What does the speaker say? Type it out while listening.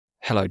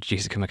Hello,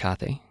 Jessica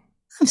McCarthy.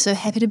 I'm so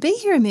happy to be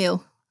here,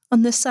 Emil,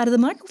 on this side of the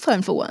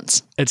microphone for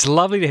once. It's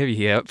lovely to have you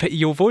here.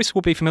 Your voice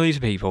will be familiar to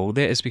people.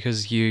 That is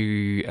because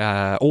you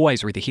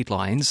always read the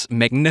headlines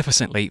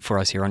magnificently for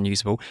us here on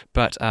Newsable,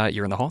 but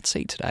you're in the hot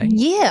seat today.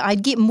 Yeah,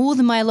 I'd get more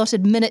than my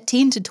allotted minute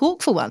 10 to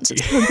talk for once.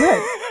 It's so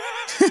great.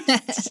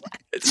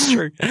 It's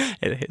true.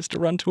 It has to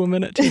run to a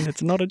minute 10.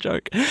 It's not a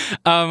joke.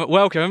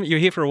 Welcome. You're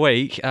here for a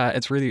week.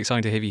 It's really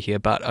exciting to have you here.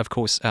 But, of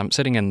course,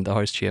 sitting in the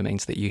host chair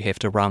means that you have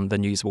to run the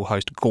Newsable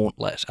host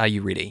gauntlet. Are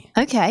you ready?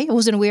 Okay, I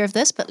wasn't aware of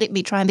this, but let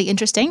me try and be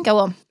interesting. Go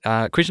on.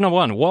 Question number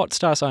 1. What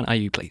star sign are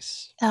you,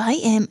 please? I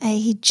am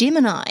a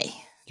Gemini.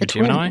 You're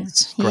Gemini?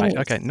 Twins. Great.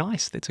 Yes. Okay,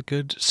 nice. That's a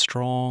good,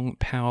 strong,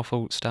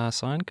 powerful star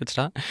sign. Good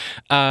start.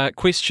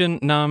 Question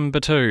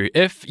number 2.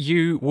 If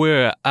you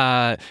were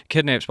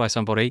kidnapped by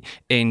somebody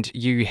and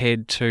you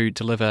had to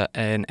deliver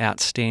an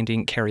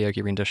outstanding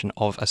karaoke rendition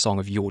of a song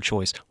of your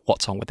choice,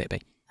 what song would that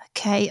be?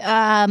 Okay,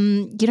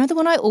 the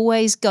one I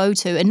always go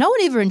to, and no one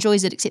ever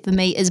enjoys it except for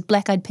me, is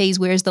Black Eyed Peas,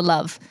 Where Is the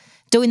Love?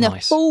 Doing the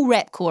Nice. full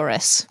rap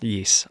chorus.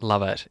 Yes,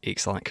 love it.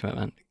 Excellent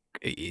commitment.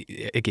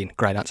 Again,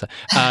 great answer.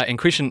 And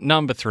question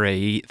number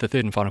 3, the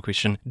third and final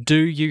question. Do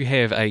you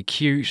have a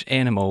cute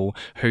animal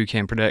who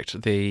can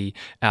predict the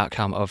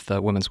outcome of the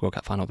Women's World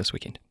Cup final this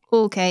weekend?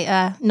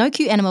 Okay, no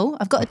cute animal.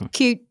 I've got a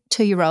cute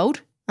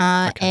 2-year-old,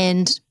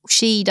 and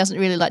she doesn't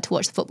really like to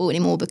watch the football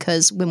anymore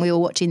because when we were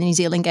watching the New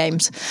Zealand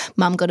games,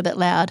 Mum got a bit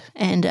loud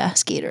and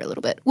scared her a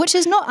little bit, which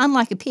is not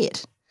unlike a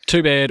pet.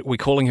 Too bad, we're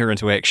calling her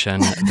into action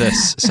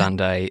this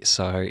Sunday,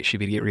 so she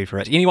better get ready for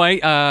it.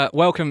 Anyway,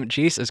 welcome,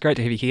 Jess. It's great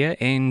to have you here,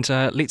 and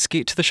let's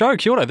get to the show.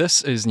 Kia ora,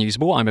 this is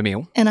Newsable. I'm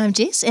Emil. And I'm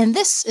Jess, and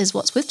this is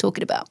what's worth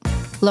talking about.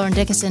 Lauren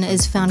Dickason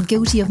is found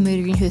guilty of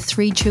murdering her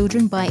 3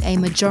 children by a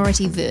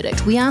majority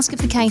verdict. We ask if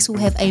the case will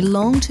have a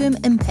long-term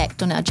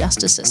impact on our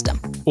justice system.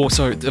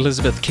 Also,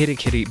 Elizabeth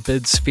Kerekere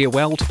bids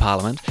farewell to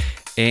Parliament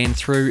and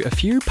threw a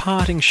few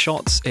parting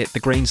shots at the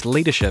Greens'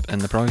 leadership in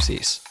the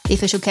process. The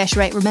official cash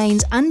rate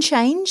remains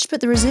unchanged,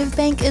 but the Reserve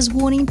Bank is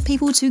warning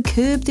people to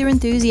curb their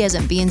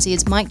enthusiasm.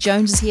 BNZ's Mike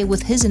Jones is here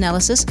with his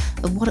analysis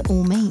of what it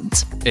all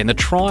means. And the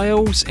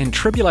trials and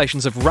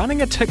tribulations of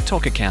running a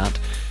TikTok account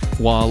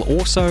while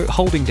also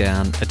holding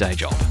down a day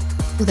job.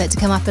 Well, that's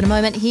to come up in a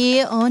moment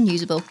here on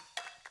Newsable.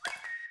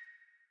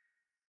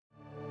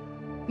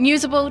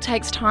 Newsable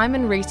takes time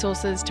and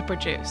resources to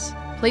produce.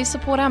 Please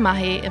support our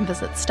mahi and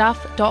visit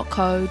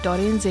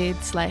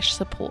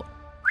stuff.co.nz/support.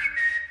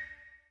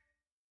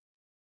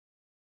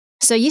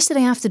 So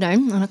yesterday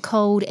afternoon, on a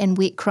cold and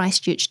wet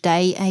Christchurch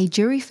day, a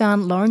jury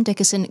found Lauren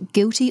Dickason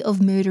guilty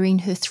of murdering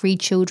her 3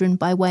 children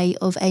by way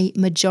of a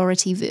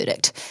majority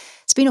verdict.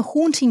 It's been a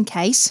haunting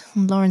case.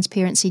 Lauren's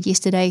parents said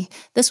yesterday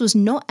this was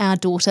not our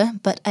daughter,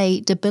 but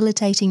a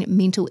debilitating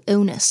mental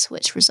illness,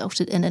 which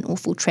resulted in an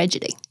awful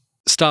tragedy.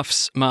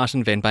 Stuff's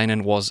Martin van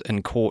Benen was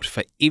in court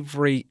for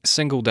every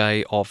single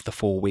day of the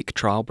 4-week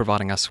trial,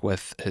 providing us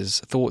with his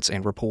thoughts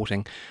and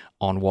reporting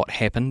on what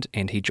happened,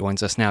 and he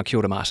joins us now. Kia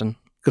ora, Martin.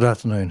 Good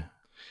afternoon.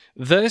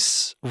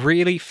 This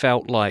really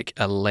felt like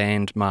a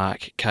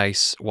landmark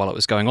case while it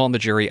was going on. The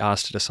jury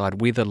asked to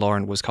decide whether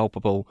Lauren was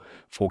culpable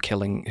for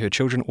killing her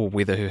children or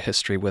whether her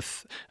history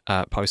with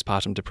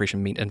postpartum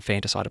depression meant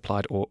infanticide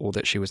applied or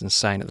that she was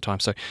insane at the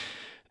time. So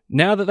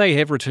now that they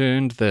have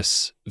returned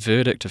this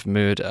verdict of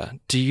murder,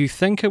 do you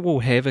think it will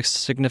have a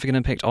significant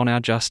impact on our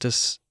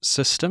justice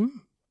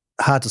system?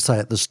 Hard to say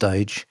at this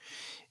stage.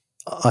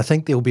 I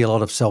think there will be a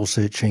lot of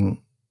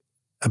soul-searching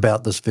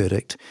about this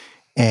verdict,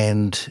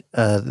 and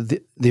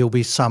there will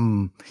be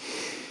some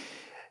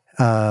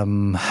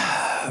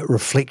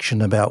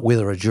reflection about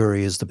whether a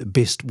jury is the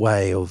best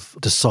way of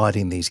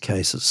deciding these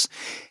cases.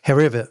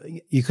 However,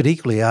 you could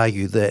equally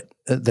argue that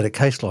a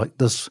case like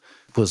this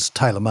was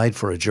tailor-made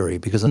for a jury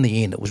because in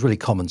the end it was really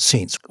common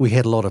sense. We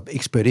had a lot of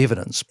expert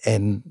evidence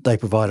and they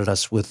provided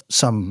us with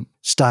some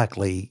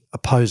starkly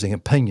opposing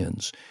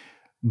opinions.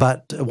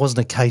 But it wasn't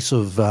a case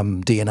of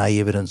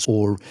DNA evidence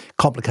or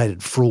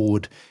complicated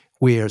fraud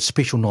where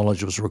special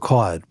knowledge was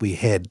required. We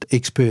had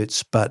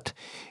experts, but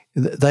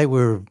they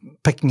were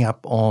picking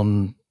up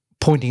on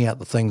pointing out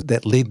the things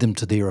that led them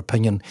to their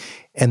opinion,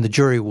 and the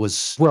jury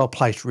was well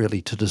placed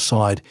really to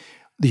decide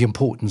the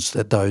importance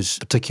that those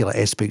particular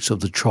aspects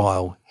of the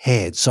trial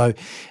had. So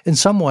in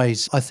some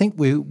ways, I think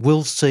we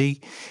will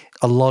see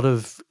a lot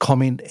of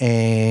comment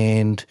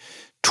and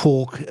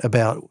talk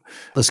about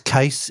this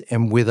case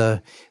and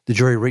whether the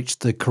jury reached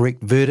the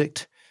correct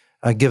verdict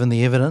given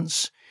the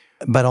evidence.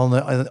 But on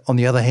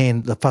the other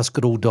hand, the fuss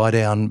could all die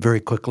down very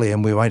quickly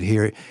and we won't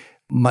hear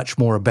much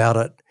more about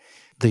it.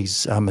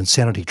 These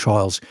insanity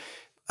trials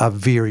are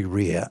very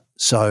rare.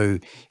 So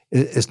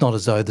it's not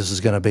as though this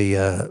is going to be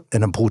an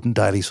important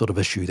daily sort of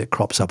issue that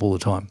crops up all the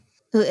time.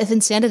 If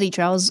insanity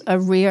trials are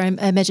rare, I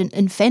imagine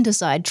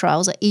infanticide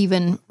trials are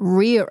even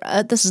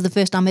rarer. This is the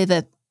first time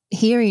ever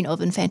hearing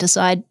of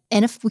infanticide.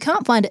 And if we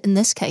can't find it in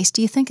this case,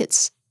 do you think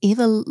it's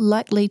ever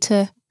likely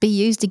to be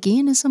used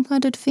again as some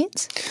kind of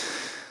defence?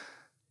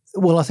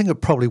 Well, I think it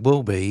probably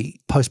will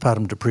be.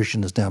 Postpartum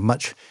depression is now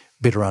much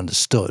better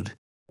understood.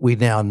 We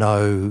now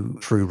know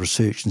through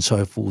research and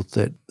so forth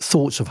that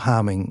thoughts of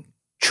harming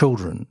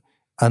children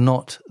are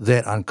not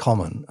that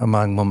uncommon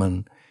among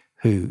women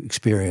who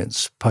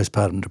experience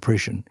postpartum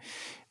depression.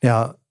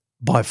 Now,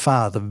 by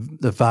far, the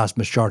vast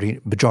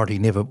majority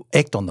never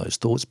act on those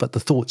thoughts, but the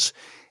thoughts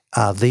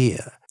are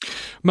there.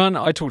 Man,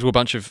 I talked to a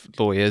bunch of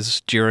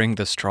lawyers during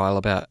this trial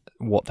about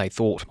what they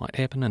thought might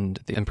happen and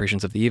the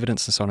impressions of the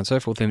evidence and so on and so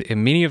forth,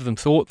 and many of them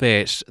thought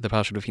that the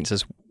partial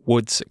defences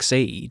would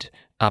succeed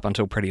up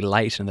until pretty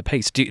late in the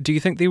piece. Do you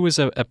think there was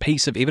a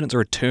piece of evidence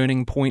or a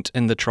turning point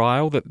in the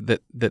trial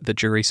that the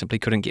jury simply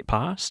couldn't get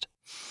past?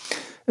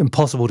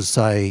 Impossible to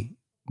say,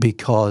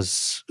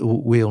 because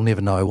we'll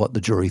never know what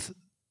the jury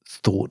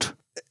thought.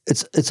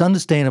 It's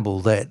understandable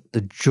that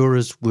the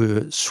jurors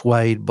were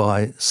swayed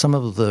by some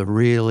of the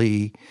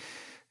really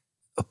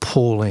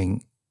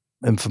appalling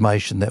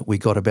information that we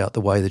got about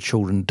the way the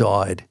children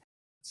died,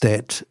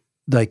 that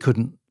they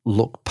couldn't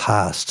look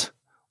past,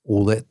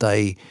 or that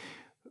they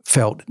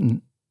felt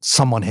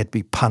someone had to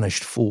be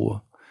punished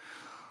for.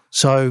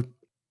 So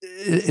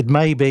it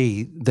may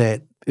be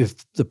that if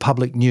the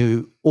public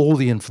knew all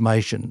the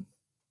information,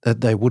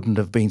 that they wouldn't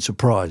have been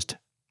surprised.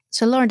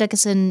 So Lauren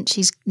Dickason,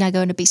 she's now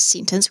going to be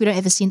sentenced. We don't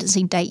have a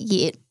sentencing date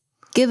yet.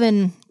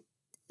 Given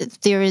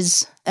there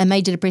is a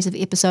major depressive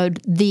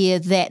episode there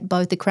that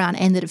both the Crown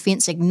and the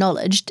defence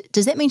acknowledged,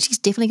 does that mean she's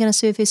definitely going to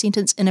serve her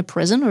sentence in a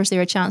prison, or is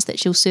there a chance that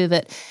she'll serve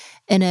it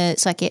in a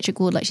psychiatric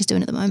ward like she's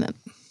doing at the moment?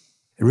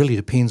 It really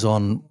depends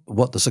on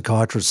what the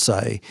psychiatrists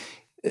say.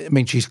 I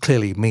mean, she's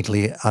clearly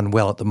mentally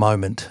unwell at the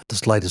moment.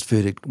 This latest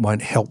verdict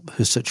won't help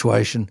her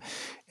situation.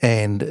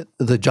 And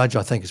the judge,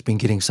 I think, has been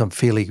getting some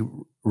fairly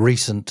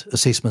recent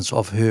assessments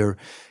of her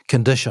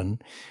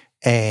condition,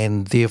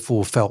 and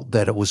therefore felt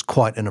that it was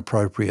quite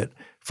inappropriate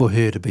for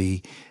her to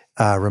be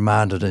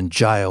remanded in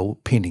jail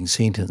pending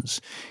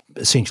sentence,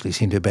 essentially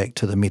send her back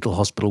to the mental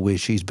hospital where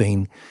she's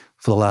been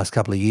for the last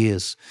couple of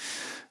years.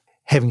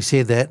 Having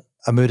said that,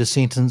 a murder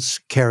sentence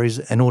carries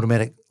an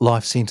automatic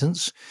life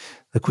sentence.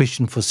 The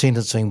question for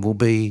sentencing will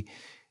be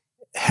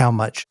how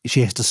much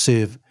she has to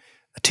serve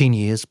 10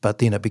 years, but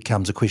then it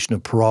becomes a question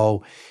of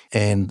parole,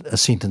 and a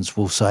sentence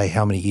will say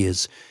how many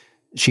years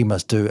she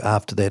must do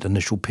after that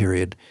initial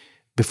period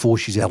before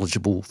she's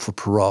eligible for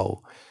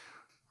parole.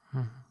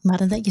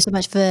 Martin, thank you so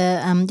much for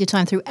your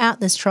time throughout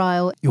this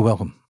trial. You're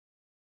welcome.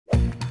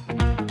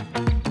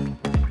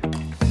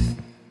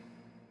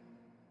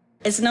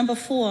 As number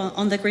 4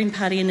 on the Green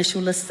Party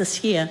initial list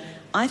this year,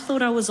 I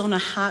thought I was on a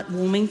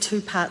heartwarming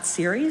 2-part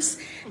series,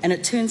 and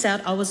it turns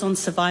out I was on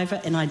Survivor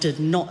and I did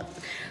not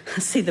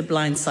see the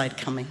blind side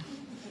coming.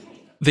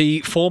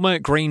 The former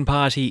Green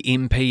Party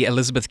MP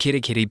Elizabeth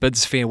Kerekere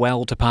bids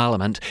farewell to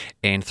Parliament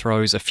and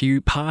throws a few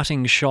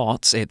parting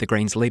shots at the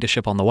Greens'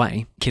 leadership on the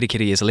way.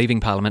 Kerekere is leaving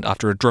Parliament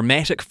after a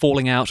dramatic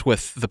falling out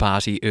with the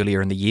party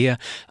earlier in the year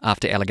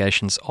after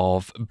allegations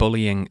of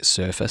bullying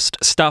surfaced.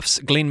 Stuff's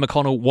Glenn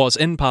McConnell was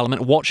in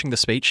Parliament watching the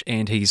speech,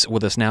 and he's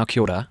with us now.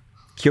 Kia ora.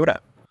 Kia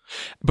ora.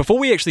 Before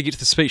we actually get to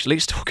the speech,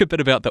 let's talk a bit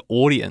about the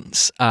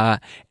audience.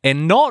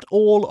 And not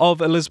all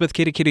of Elizabeth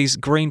Kerekere's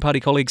Green Party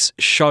colleagues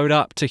showed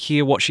up to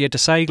hear what she had to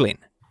say, Glenn.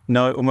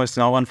 No, almost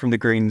no one from the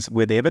Greens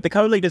were there, but the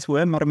co-leaders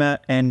were. Marama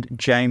and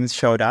James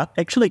showed up.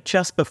 Actually,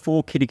 just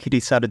before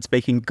Kerekere started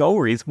speaking,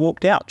 Golriz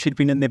walked out. She'd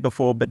been in there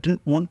before, but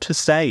didn't want to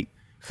stay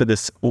for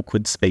this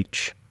awkward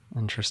speech.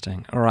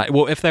 Interesting. All right.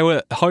 Well, if they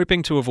were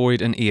hoping to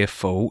avoid an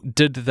earful,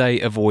 did they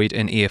avoid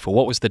an earful?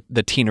 What was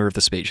the tenor of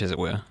the speech, as it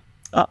were?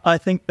 I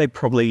think they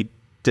probably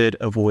did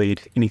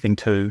avoid anything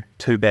too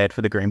bad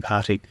for the Green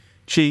Party.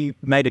 She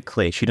made it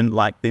clear she didn't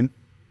like them.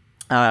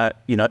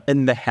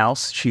 In the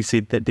House, she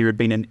said that there had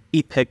been an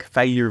epic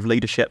failure of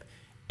leadership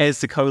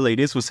as the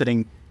co-leaders were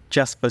sitting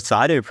just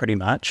beside her pretty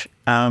much.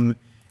 And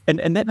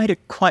that made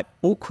it quite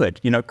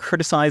awkward,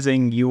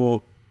 criticising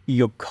your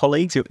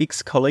colleagues, your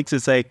ex-colleagues,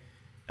 as they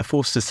are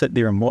forced to sit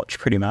there and watch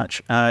pretty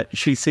much.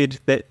 She said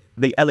that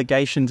the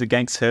allegations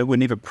against her were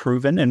never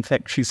proven. In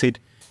fact, she said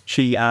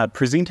she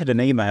presented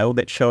an email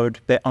that showed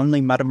that only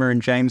Marama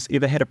and James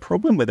ever had a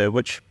problem with her,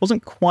 which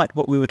wasn't quite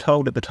what we were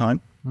told at the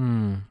time.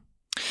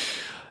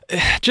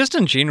 Just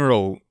in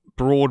general,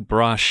 broad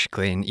brush,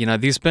 Glenn,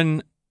 there's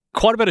been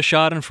quite a bit of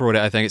schadenfreude,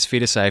 I think it's fair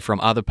to say, from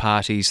other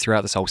parties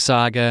throughout this whole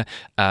saga.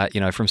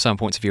 From some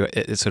points of view,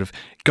 it sort of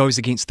goes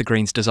against the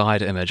Greens'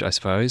 desired image, I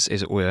suppose,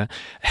 as it were.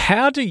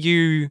 How do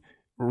you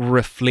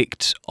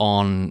reflect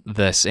on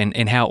this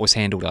and how it was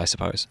handled, I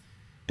suppose?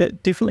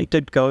 It definitely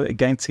did go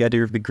against the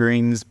idea of the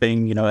Greens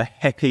being, a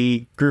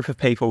happy group of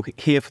people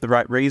here for the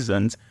right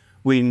reasons,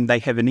 when they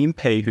have an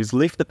MP who's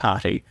left the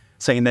party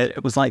saying that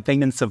it was like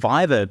being in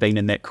Survivor, being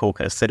in that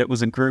caucus, that it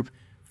was a group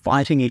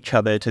fighting each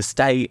other to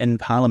stay in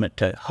Parliament,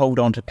 to hold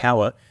on to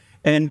power.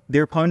 And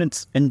their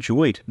opponents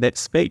enjoyed that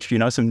speech.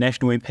 Some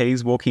national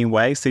MPs walking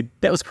away said,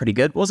 that was pretty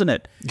good, wasn't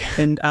it?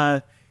 And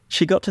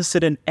she got to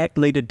sit in ACT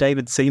leader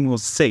David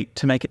Seymour's seat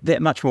to make it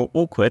that much more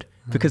awkward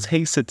because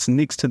he sits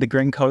next to the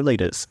Green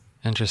co-leaders.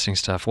 Interesting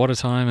stuff. What a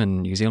time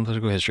in New Zealand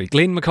political history.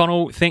 Glenn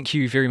McConnell, thank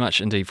you very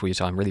much indeed for your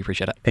time. Really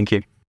appreciate it. Thank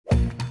you.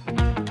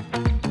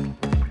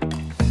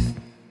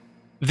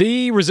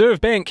 The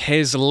Reserve Bank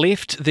has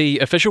left the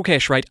official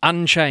cash rate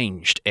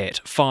unchanged at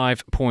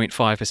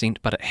 5.5%,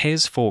 but it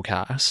has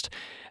forecast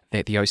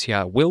that the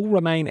OCR will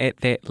remain at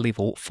that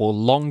level for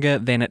longer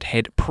than it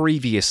had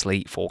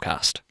previously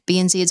forecast.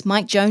 BNZ's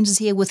Mike Jones is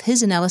here with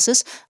his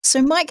analysis.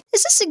 So, Mike,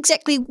 is this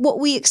exactly what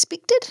we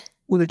expected?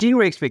 Well, the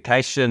general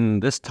expectation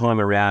this time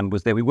around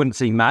was that we wouldn't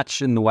see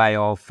much in the way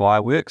of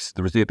fireworks.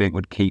 The Reserve Bank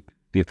would keep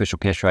the official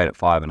cash rate at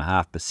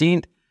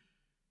 5.5%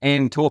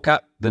 and talk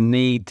up the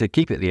need to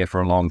keep it there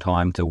for a long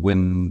time to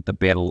win the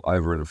battle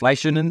over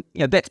inflation. And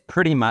that's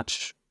pretty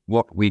much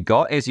what we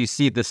got. As you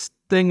said, the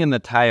sting in the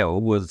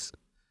tail was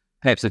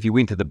perhaps if you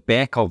went to the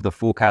back of the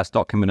forecast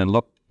document and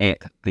looked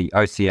at the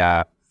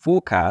OCR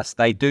forecast,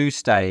 they do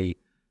stay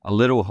a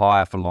little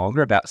higher for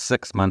longer, about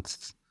 6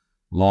 months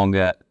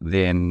longer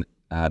than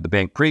the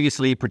bank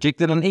previously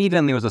projected. And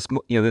even there was a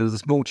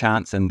small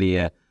chance in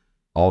there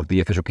of the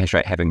official cash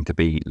rate having to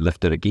be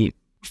lifted again.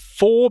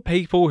 For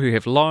people who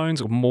have loans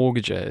or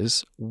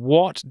mortgages,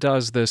 what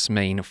does this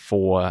mean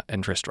for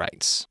interest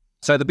rates?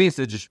 So the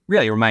message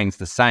really remains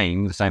the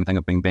same thing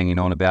I've been banging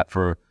on about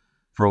for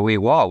a wee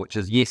while, which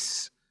is,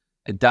 yes,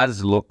 it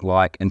does look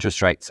like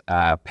interest rates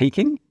are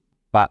peaking,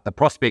 but the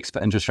prospects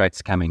for interest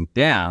rates coming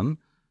down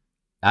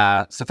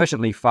are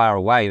sufficiently far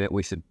away that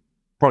we should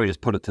probably just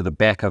put it to the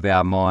back of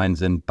our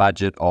minds and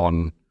budget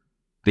on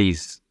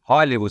these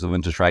high levels of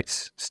interest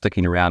rates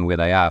sticking around where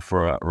they are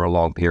for a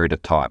long period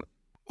of time.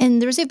 And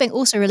the Reserve Bank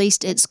also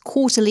released its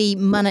quarterly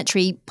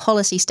monetary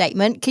policy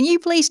statement. Can you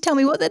please tell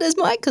me what that is,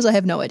 Mike? Because I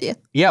have no idea.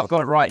 Yeah, I've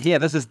got it right here.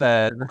 This is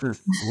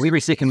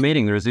every second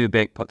meeting, the Reserve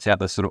Bank puts out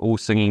this sort of all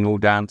singing, all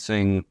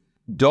dancing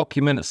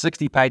document. It's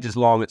 60 pages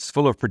long. It's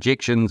full of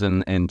projections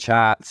and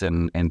charts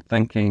and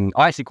thinking.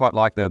 I actually quite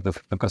like they've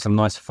got some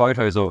nice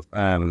photos of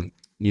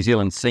New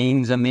Zealand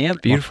scenes in there.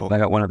 Beautiful. They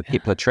got one of the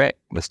Kepler track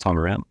this time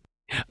around.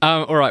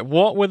 All right,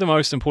 what were the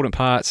most important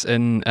parts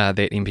in that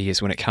MPS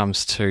when it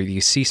comes to the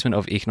assessment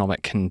of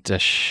economic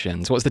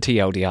conditions? What's the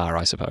TLDR,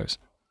 I suppose?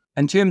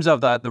 In terms of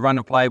the run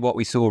of play, what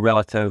we saw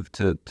relative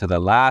to the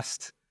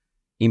last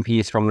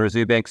MPS from the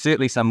Reserve Bank,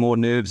 certainly some more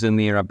nerves in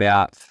there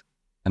about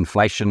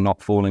inflation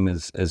not falling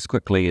as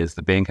quickly as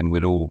the bank and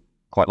we'd all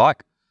quite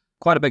like.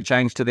 Quite a big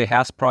change to their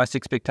house price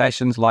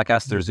expectations. Like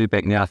us, the Reserve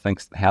Bank now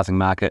thinks the housing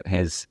market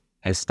has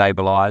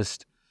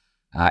stabilised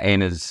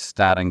and is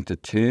starting to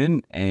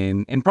turn.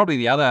 And probably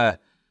the other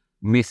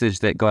message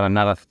that got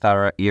another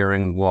thorough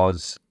earring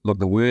was, look,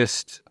 the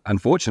worst,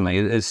 unfortunately,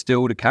 is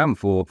still to come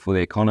for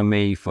the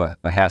economy, for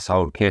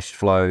household cash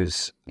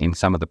flows and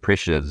some of the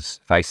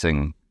pressures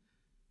facing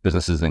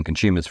businesses and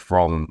consumers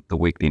from the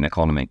weakening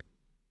economy.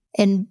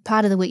 And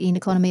part of the weakening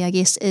economy, I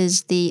guess,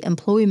 is the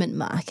employment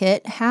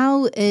market.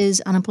 How is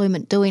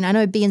unemployment doing? I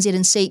know BNZ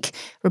and SEEK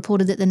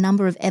reported that the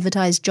number of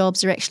advertised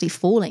jobs are actually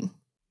falling.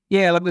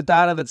 Yeah, look, the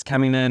data that's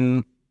coming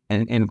in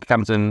and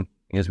comes in,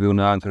 as we all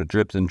know, in sort of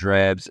drips and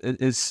drabs,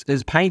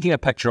 is painting a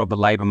picture of the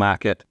labour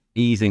market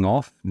easing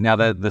off. Now,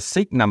 the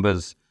SEEK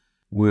numbers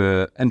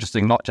were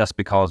interesting, not just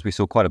because we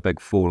saw quite a big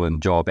fall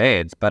in job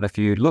ads, but if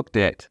you looked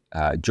at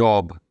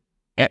job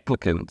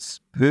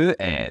applicants per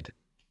ad,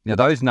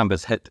 those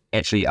numbers hit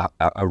actually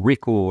a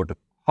record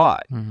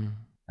high,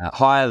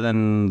 higher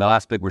than the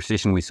last big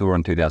recession we saw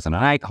in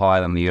 2008,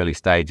 higher than the early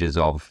stages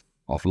of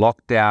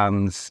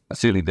lockdowns.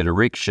 Certainly the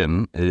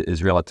direction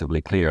is relatively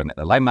clear and that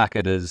the labour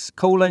market is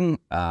cooling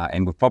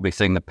and we've probably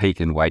seen the peak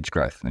in wage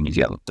growth in New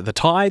Zealand. The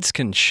tides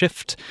can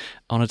shift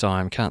on a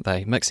dime, can't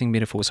they? Mixing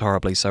metaphors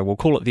horribly, so we'll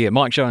call it there.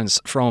 Mike Jones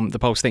from The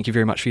Pulse, thank you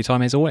very much for your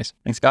time as always.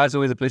 Thanks guys,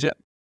 always a pleasure.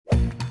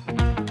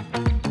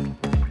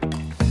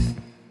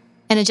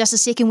 And in just a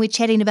second, we're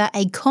chatting about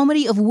a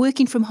comedy of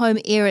working from home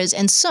errors.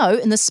 And so,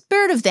 in the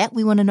spirit of that,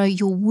 we want to know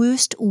your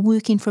worst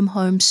working from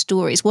home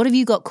stories. What have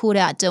you got caught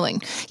out doing?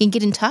 You can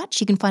get in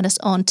touch. You can find us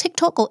on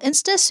TikTok or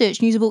Insta, search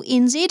Newsable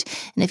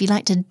NZ. And if you'd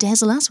like to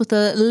dazzle us with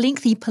a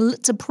lengthy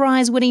Pulitzer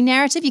Prize winning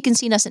narrative, you can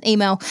send us an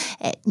email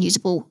at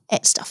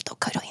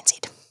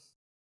newsable@stuff.co.nz.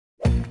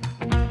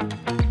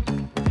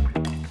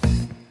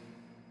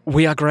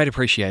 We are great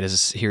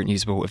appreciators here at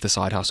Newsable of the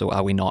side hustle,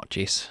 are we not,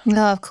 Jess? Oh,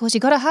 of course,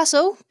 you've got to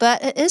hustle,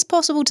 but it is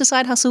possible to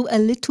side hustle a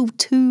little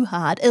too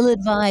hard.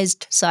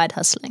 Ill-advised side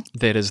hustling.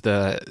 That is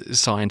the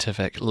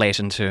scientific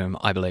Latin term,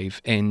 I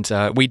believe. And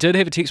we did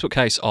have a textbook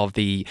case of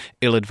the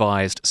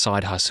ill-advised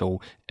side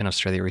hustle in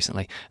Australia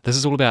recently. This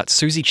is all about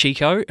Susie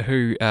Chico,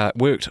 who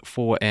worked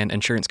for an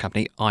insurance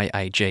company,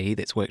 IAG,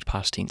 that's worked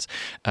past tense.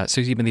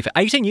 Susie had been there for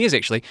 18 years,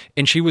 actually,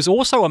 and she was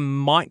also a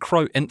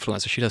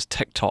micro-influencer. She does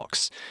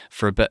TikToks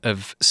for a bit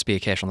of spare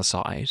cash on the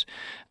side.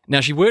 Now,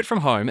 she worked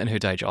from home in her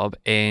day job,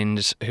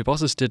 and her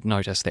bosses did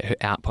notice that her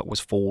output was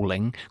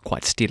falling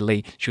quite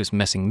steadily. She was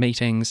missing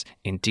meetings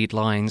and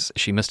deadlines.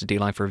 She missed a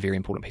deadline for a very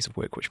important piece of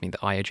work, which meant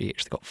that IAG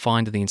actually got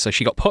fined at the end. So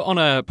she got put on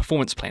a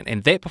performance plan,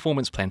 and that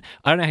performance plan,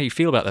 I don't know how you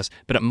feel about this,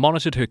 but it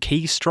monitored her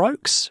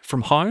keystrokes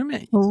from home.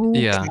 Okay.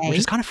 Yeah, which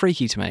is kind of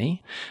freaky to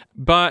me.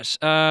 But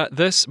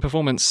this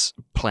performance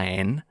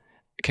plan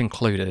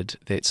concluded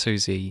that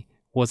Susie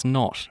was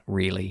not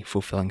really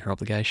fulfilling her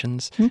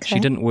obligations. Okay. She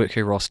didn't work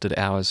her rostered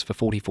hours for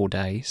 44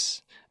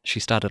 days. She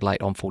started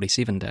late on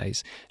 47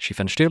 days. She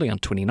finished early on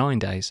 29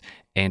 days.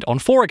 And on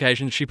 4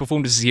 occasions, she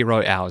performed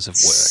 0 hours of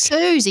work.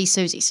 Susie.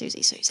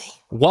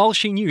 While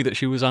she knew that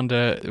she was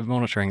under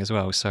monitoring as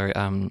well. So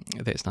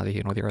that's neither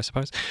here nor there, I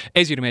suppose.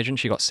 As you'd imagine,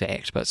 she got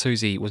sacked, but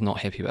Susie was not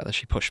happy about this.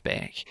 She pushed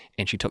back,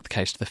 and she took the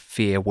case to the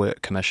Fair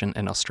Work Commission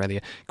in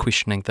Australia,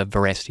 questioning the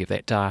veracity of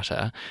that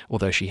data,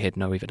 although she had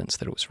no evidence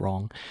that it was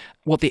wrong.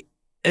 What there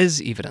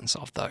is evidence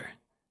of, though,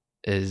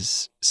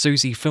 is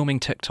Susie filming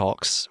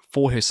TikToks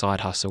for her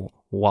side hustle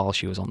while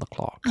she was on the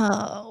clock.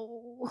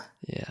 Oh.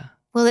 Yeah.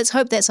 Well, let's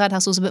hope that side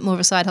hustle's a bit more of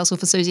a side hustle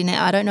for Susie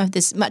now. I don't know if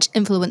there's much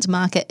influence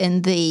market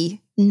in the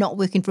not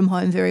working from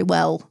home very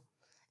well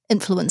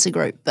influencer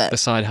group, but the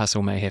side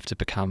hustle may have to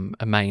become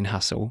a main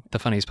hustle. The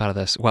funniest part of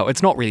this, well,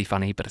 it's not really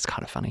funny, but it's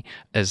kind of funny,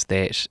 is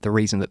that the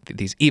reason that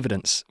there's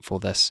evidence for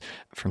this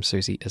from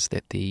Susie is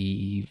that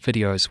the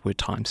videos were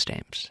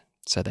time-stamped,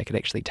 so they could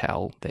actually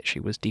tell that she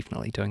was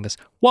definitely doing this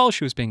while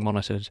she was being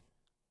monitored,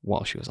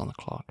 while she was on the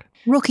clock.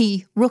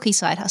 Rookie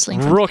side hustling.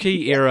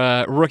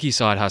 Rookie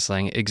side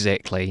hustling,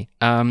 exactly.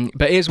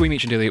 But as we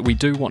mentioned earlier, we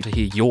do want to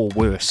hear your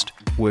worst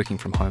working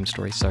from home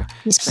stories, so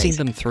send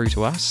them through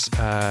to us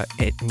at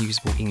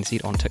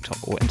NewsableNZ on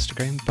TikTok or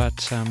Instagram.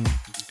 But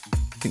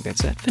I think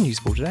that's it for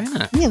Newsable today,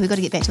 isn't it? Yeah, we've got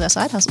to get back to our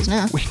side hustles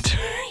now. We do,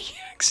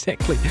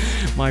 exactly.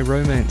 My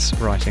romance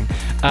writing.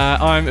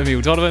 I'm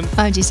Emil Donovan.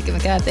 I'm Jessica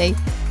McCarthy.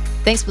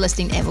 Thanks for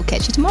listening, and we'll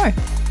catch you tomorrow.